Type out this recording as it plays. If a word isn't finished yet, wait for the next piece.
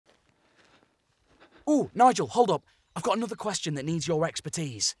Ooh, Nigel, hold up. I've got another question that needs your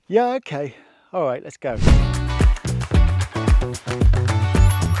expertise. Yeah, okay. All right, let's go.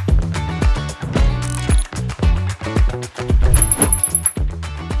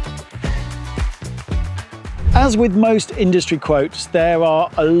 As with most industry quotes, there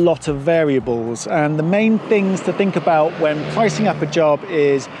are a lot of variables, and the main things to think about when pricing up a job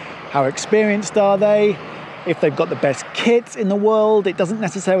is how experienced are they? If they've got the best kit in the world, it doesn't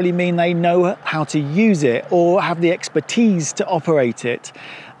necessarily mean they know how to use it or have the expertise to operate it.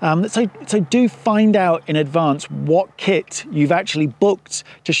 So do find out in advance what kit you've actually booked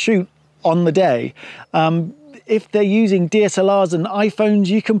to shoot on the day. If they're using DSLRs and iPhones,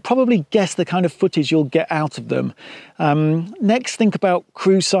 you can probably guess the kind of footage you'll get out of them. Next, think about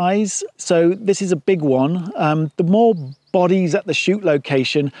crew size. So this is a big one. The more bodies at the shoot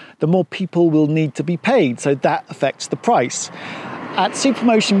location, the more people will need to be paid. So that affects the price. At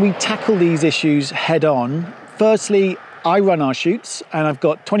Supermotion, we tackle these issues head on. Firstly, I run our shoots and I've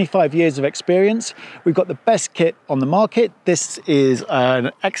got 25 years of experience. We've got the best kit on the market. This is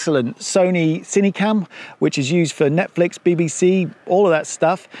an excellent Sony Cinecam, which is used for Netflix, BBC, all of that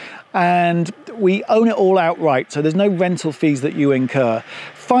stuff. And we own it all outright, so there's no rental fees that you incur.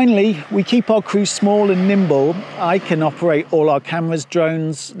 Finally, we keep our crew small and nimble. I can operate all our cameras,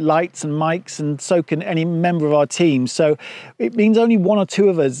 drones, lights and mics, and so can any member of our team. So it means only one or two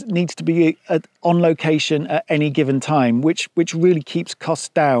of us needs to be on location at any given time, which really keeps costs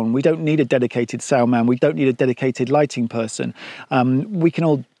down. We don't need a dedicated sound man. We don't need a dedicated lighting person. We can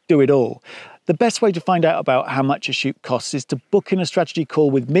all do it all. The best way to find out about how much a shoot costs is to book in a strategy call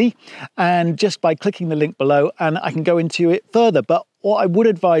with me, and just by clicking the link below, and I can go into it further. But what I would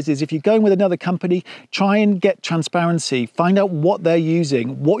advise is, if you're going with another company, try and get transparency. Find out what they're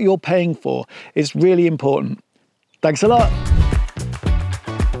using, what you're paying for. It's really important. Thanks a lot.